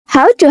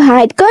How to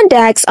hide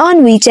contacts on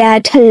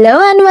WeChat. Hello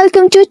and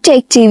welcome to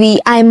Tech TV.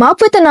 I'm up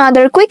with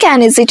another quick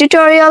and easy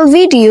tutorial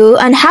video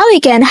on how you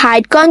can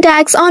hide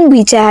contacts on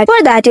WeChat.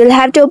 For that, you'll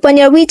have to open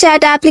your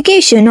WeChat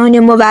application on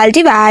your mobile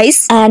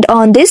device, and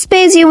on this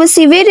page you will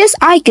see various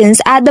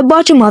icons at the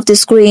bottom of the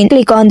screen.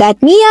 Click on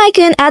that Me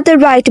icon at the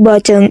right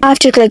bottom.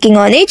 After clicking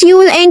on it, you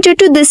will enter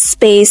to this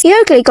space.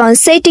 Here click on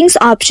Settings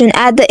option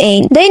at the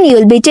end. Then you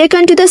will be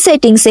taken to the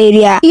Settings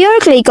area. Here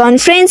click on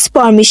Friends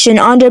Permission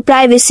under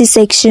Privacy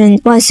section.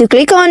 Once you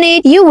click on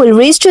it, you will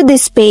reach to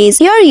this page.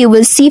 Here you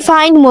will see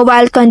Find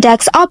Mobile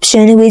Contacts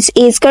option, which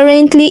is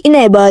currently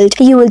enabled.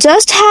 You will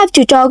just have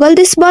to toggle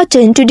this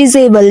button to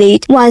disable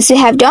it. Once you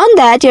have done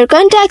that, your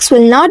contacts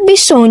will not be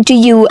shown to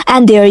you.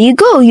 And there you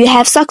go, you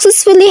have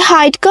successfully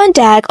hide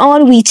contact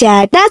on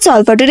WeChat. That's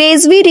all for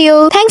today's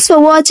video. Thanks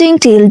for watching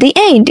till the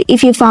end.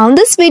 If you found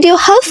this video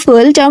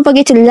helpful, don't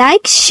forget to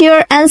like,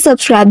 share and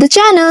subscribe the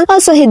channel.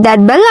 Also hit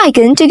that bell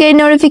icon to get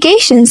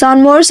notifications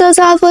on more such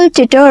helpful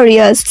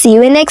tutorials. See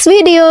you in next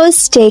video.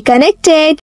 Stay connected.